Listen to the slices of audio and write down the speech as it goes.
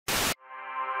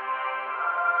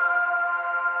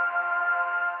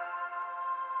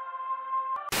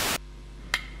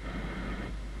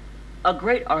A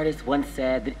great artist once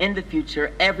said that in the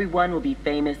future, everyone will be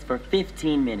famous for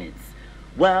 15 minutes.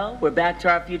 Well, we're back to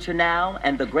our future now,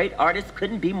 and the great artist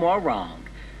couldn't be more wrong.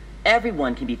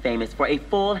 Everyone can be famous for a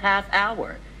full half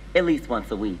hour, at least once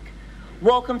a week.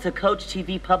 Welcome to Coach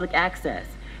TV Public Access,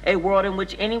 a world in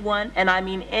which anyone, and I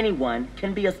mean anyone,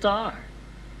 can be a star.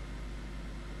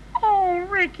 Oh,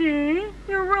 Ricky,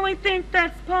 you really think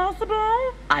that's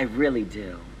possible? I really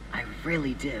do. I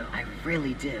really do. I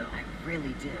really do. I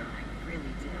really do. I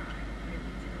really do. I really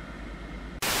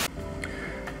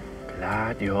do.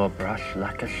 Glide your brush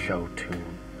like a show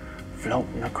tune,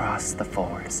 floating across the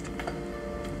forest.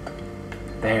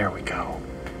 There we go.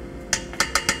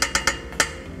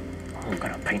 I'm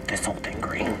gonna paint this whole thing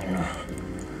green.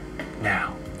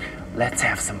 Now, let's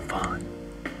have some fun.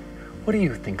 What do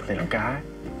you think, little guy?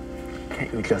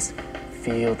 Can't you just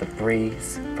feel the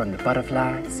breeze from the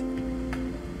butterflies?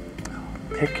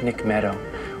 Picnic meadow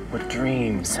where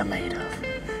dreams are made of.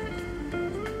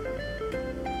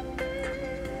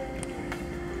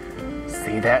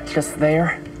 See that just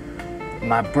there?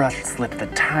 My brush slipped the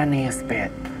tiniest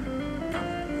bit.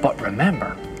 But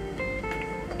remember,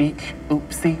 each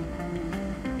oopsie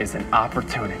is an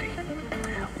opportunity.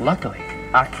 Luckily,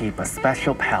 I keep a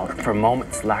special palette for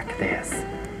moments like this.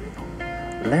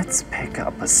 Let's pick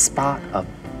up a spot of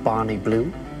Bonnie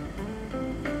Blue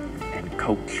and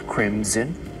Coach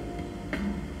Crimson.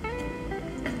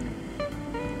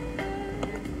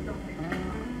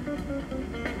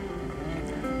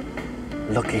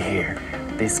 Looky here,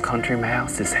 this country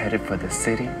mouse is headed for the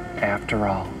city after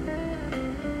all.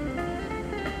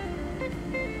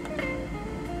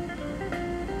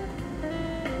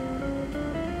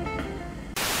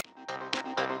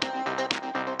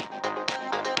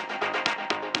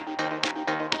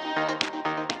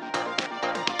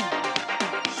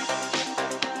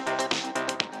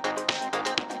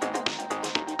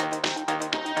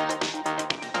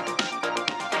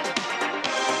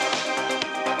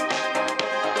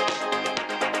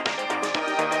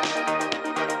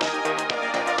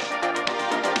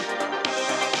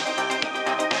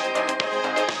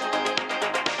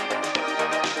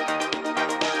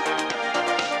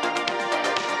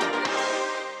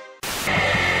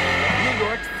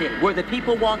 Where the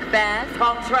people walk fast,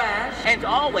 talk trash, and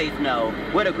always know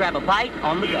where to grab a bite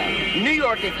on the go. New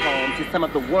York is home to some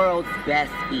of the world's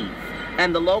best eats,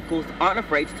 and the locals aren't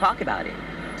afraid to talk about it.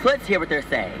 So let's hear what they're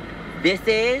saying. This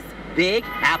is Big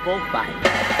Apple Bite.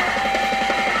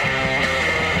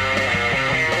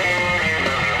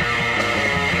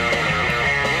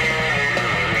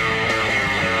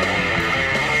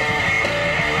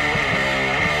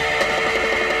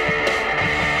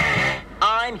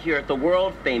 Here at the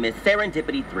world-famous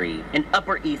Serendipity 3, an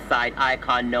Upper East Side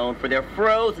icon known for their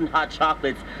frozen hot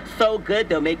chocolates so good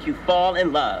they'll make you fall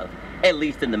in love, at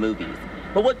least in the movies.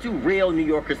 But what do real New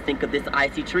Yorkers think of this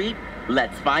icy treat?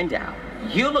 Let's find out.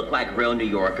 You look like real New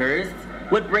Yorkers.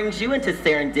 What brings you into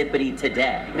Serendipity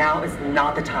today? Now is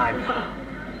not the time.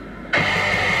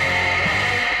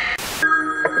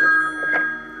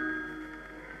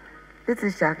 This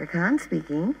is Shaka Khan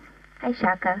speaking. Hi,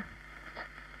 Shaka.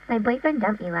 My boyfriend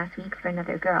dumped me last week for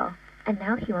another girl, and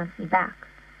now he wants me back.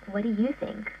 What do you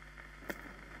think?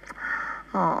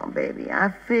 Oh, baby,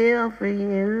 I feel for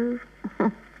you.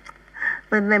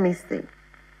 But let me see.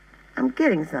 I'm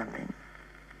getting something.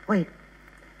 Wait,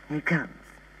 here it comes.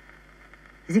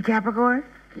 Is he Capricorn?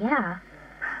 Yeah.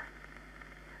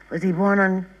 Was he born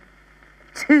on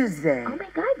Tuesday? Oh my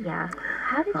God, yeah.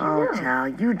 How did you know? Oh,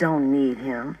 child, you don't need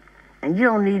him. And you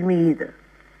don't need me either.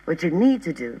 What you need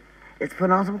to do is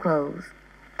put on some clothes,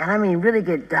 and I mean really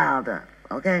get dialed up,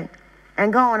 okay?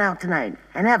 And go on out tonight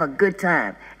and have a good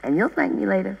time, and you'll thank me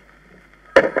later.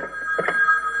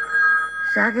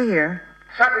 Shaka here.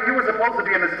 Shaka, you were supposed to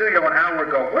be in the studio an hour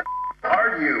ago. Where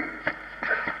are you?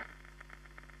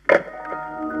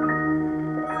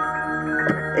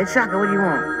 It's Shaka, what do you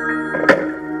want?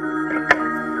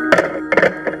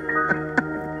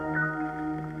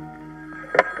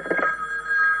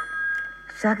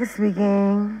 Shaka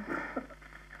speaking.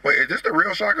 Wait, is this the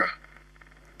real Shaka?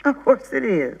 Of course it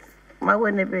is. Why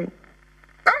wouldn't it be? I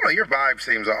don't know, your vibe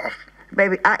seems off.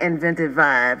 Baby, I invented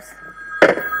vibes.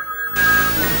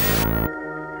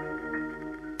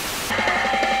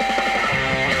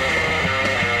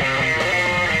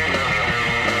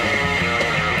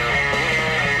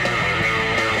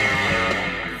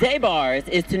 Day bars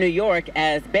is to New York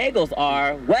as bagels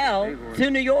are, well,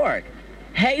 to New York.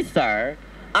 Hey, sir.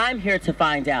 I'm here to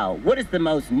find out what is the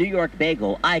most New York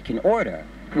bagel I can order.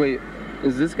 Wait,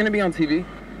 is this gonna be on TV?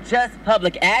 Just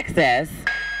public access.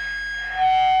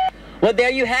 Well, there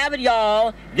you have it,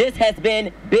 y'all. This has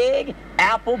been Big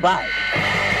apple bite.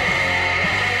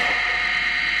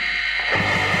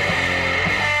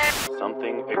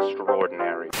 Something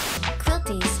extraordinary.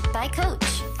 Quilties by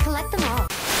Coach. Collect them all.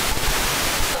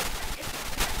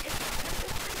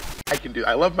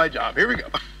 I love my job. Here we go.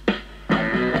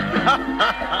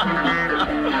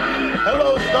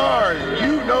 Hello, stars.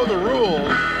 You know the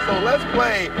rules. So let's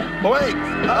play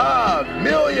Blanks a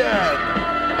Million.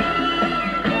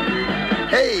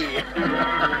 Hey.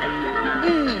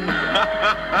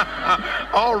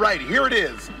 All right, here it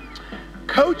is.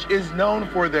 Coach is known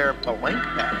for their blank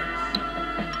bags.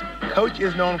 Coach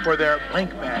is known for their blank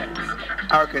bags.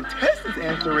 Our contestant's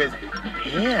answer is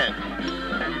hand.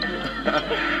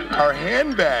 Our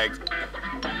handbags.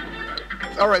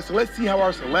 All right, so let's see how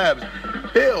our celebs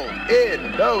fill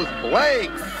in those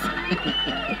blanks.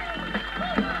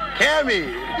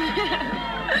 Cammy.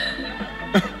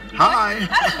 Hi.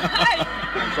 Hi.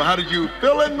 So how did you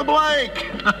fill in the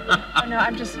blank? Oh, no,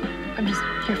 I'm just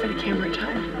here for the camera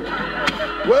time.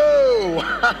 Whoa,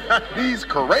 these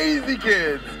crazy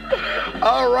kids.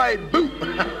 All right, boo.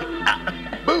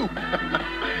 Boo.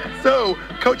 So,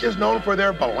 Coach is known for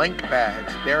their blank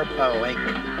bags. Their blank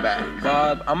bags.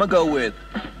 Bob, I'm gonna go with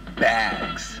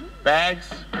bags.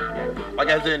 Bags? Like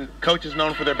as in, Coach is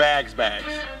known for their bags.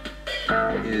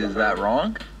 Is that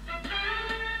wrong?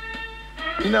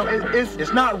 You know,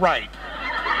 it's not right.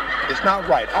 It's not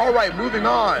right. All right, moving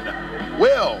on.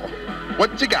 Will,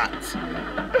 what you got?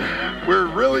 We're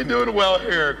really doing well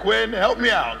here. Quinn, help me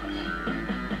out.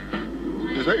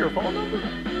 Is that your phone number?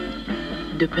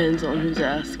 Depends on who's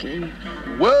asking.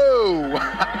 Whoa,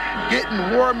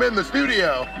 getting warm in the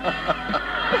studio.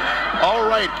 All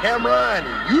right, Cameron,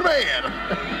 you man.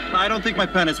 I don't think my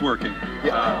pen is working.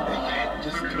 Yeah,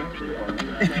 just if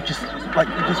you just write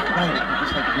it, you just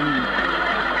like read.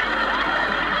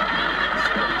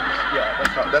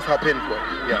 Yeah, that's how pens work.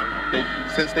 Yeah,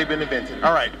 since they've been invented.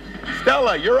 All right,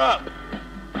 Stella, you're up.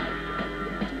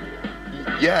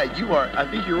 Yeah, you are. I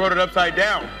think you wrote it upside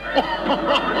down.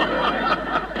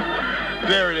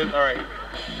 There it is. All right.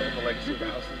 The legacy of the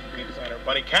house's designer,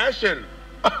 Bunny Cashin.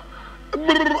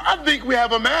 I think we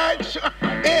have a match,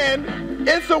 and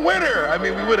it's a winner. I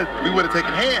mean, we would have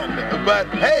taken hand, but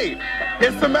hey,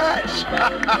 it's a match.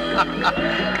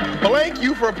 Blank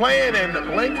you for playing, and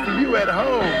blanks to you at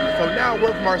home. So now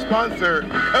word from our sponsor,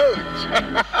 Coach.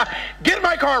 Get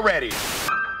my car ready.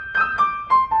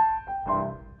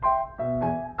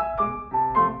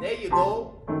 There you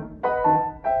go.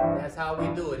 That's how we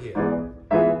do it here.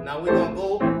 Now we're gonna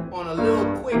go on a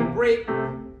little quick break, a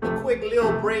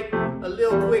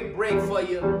little quick break for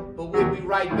you, but we'll be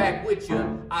right back with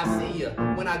you. I'll see you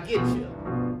when I get you.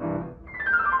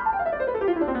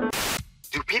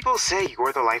 Do people say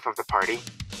you're the life of the party,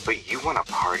 but you want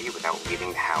to party without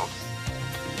leaving the house?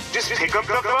 Just pick up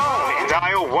the phone and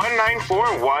dial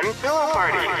 1941 Pillow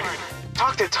Party.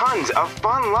 Talk to tons of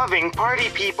fun-loving party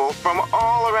people from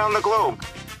all around the globe,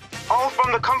 all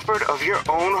from the comfort of your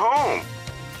own home.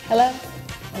 Hello?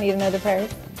 I need another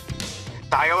purse.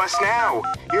 Dial us now.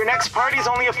 Your next party's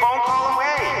only a phone call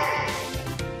away.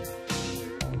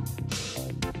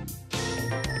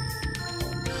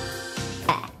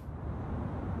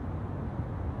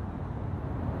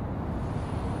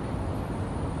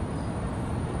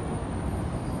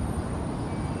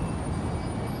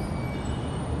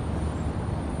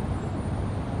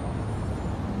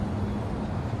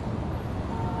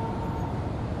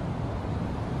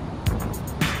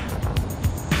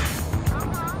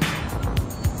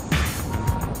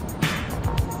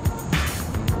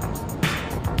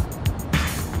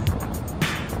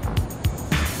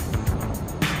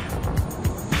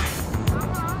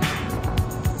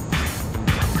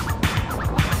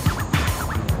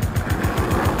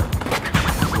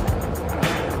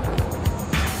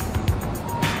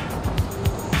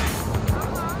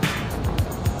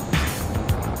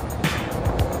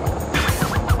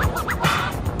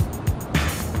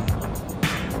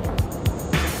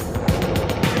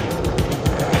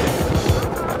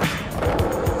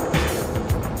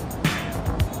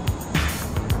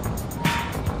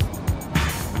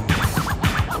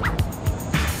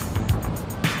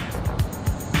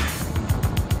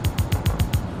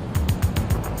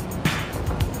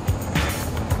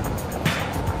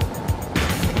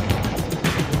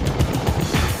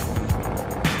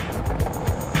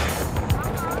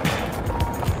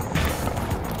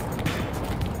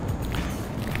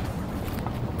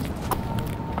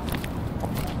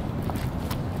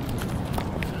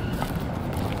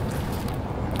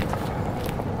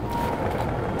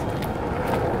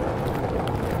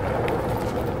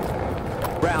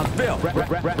 Brownsville.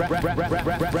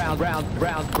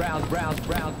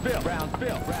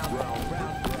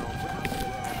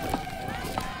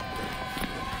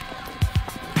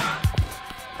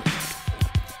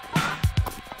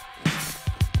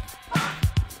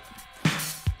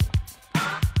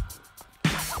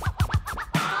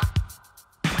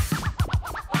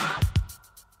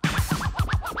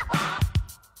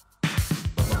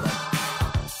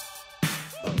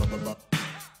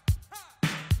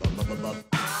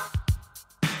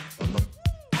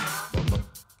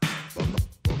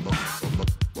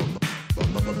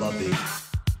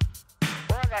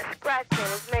 All that scratching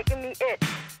is making me itch.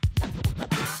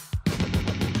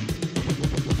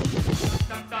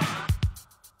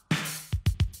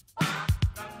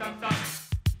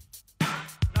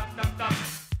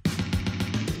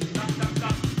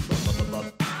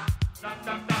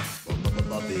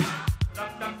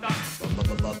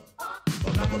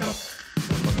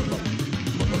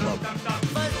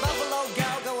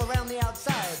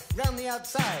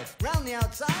 Round the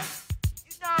outside.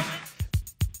 You know it.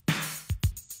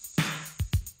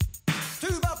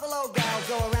 Two buffalo gals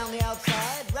go around the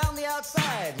outside, round the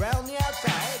outside, round the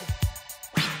outside.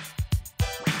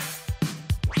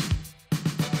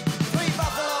 Three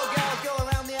buffalo gals go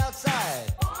around the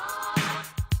outside.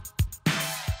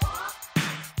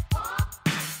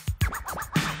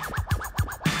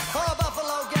 Four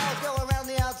buffalo gals go around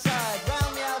the outside,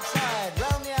 round the outside,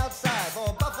 round the outside.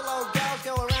 Four buffalo gals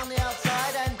go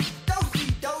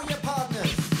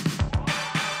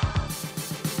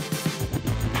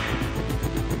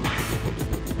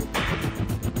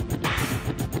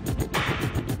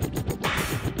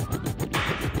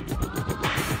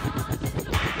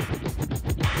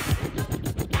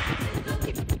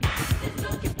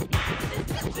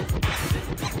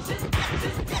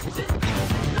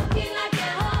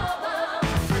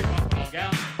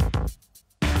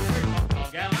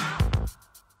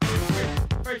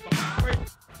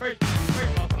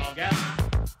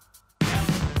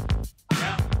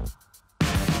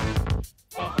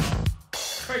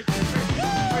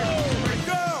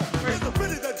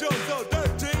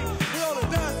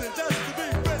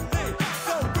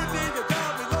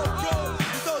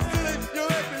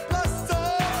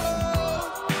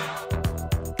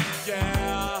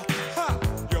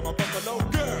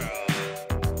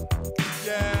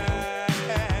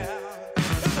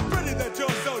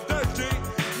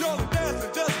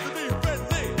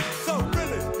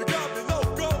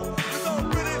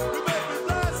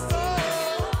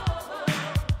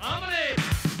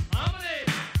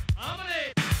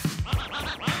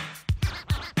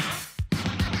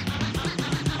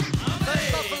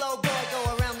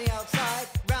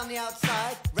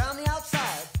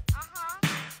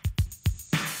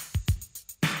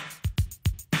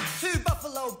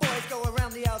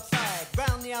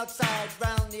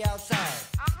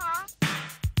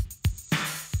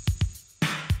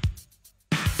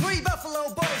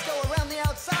the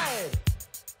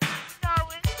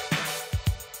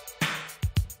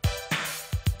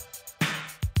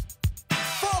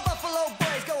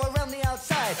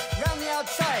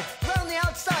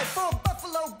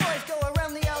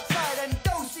outside and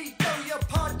do your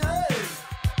partners.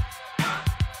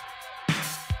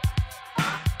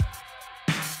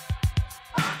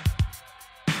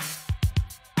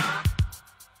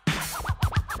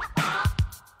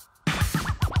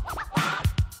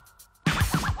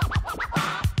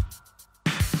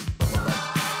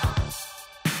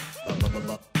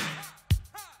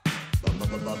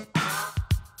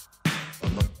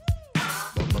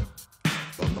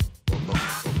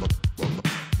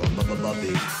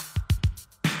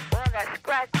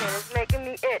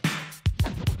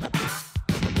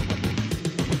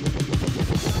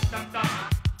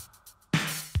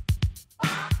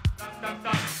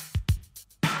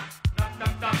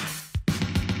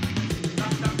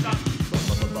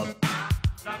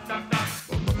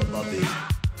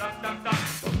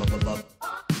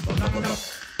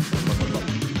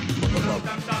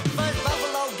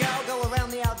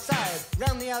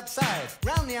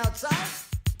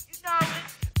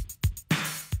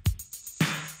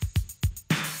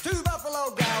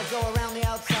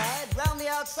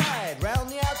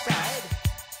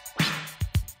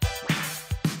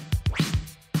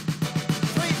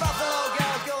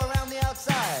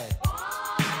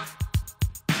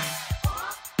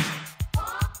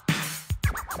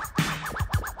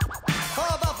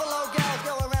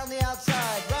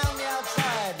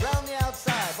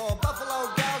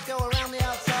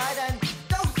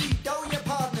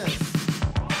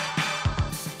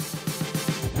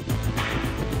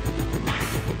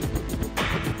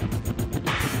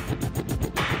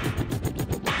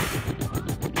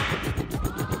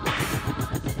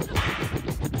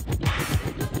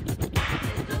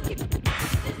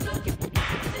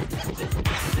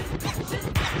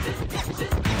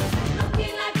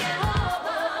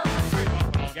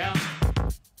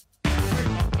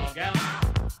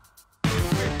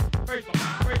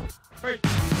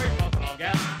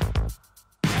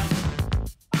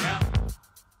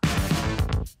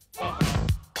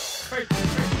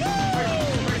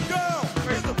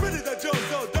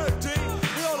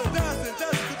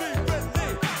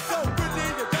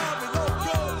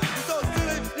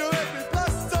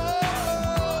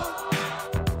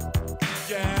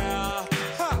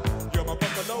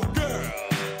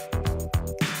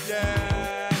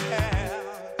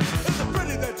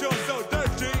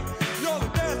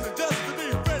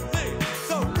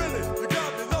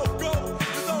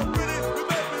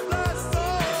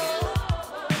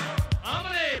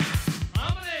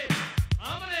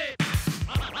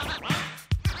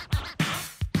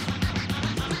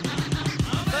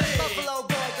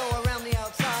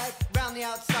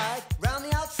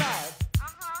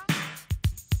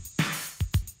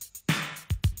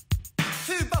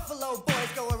 buffalo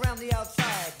boys go around the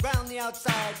outside, round the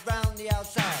outside, round the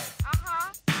outside.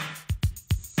 Uh-huh.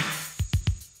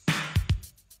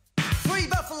 3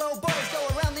 buffalo boys go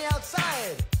around the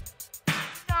outside.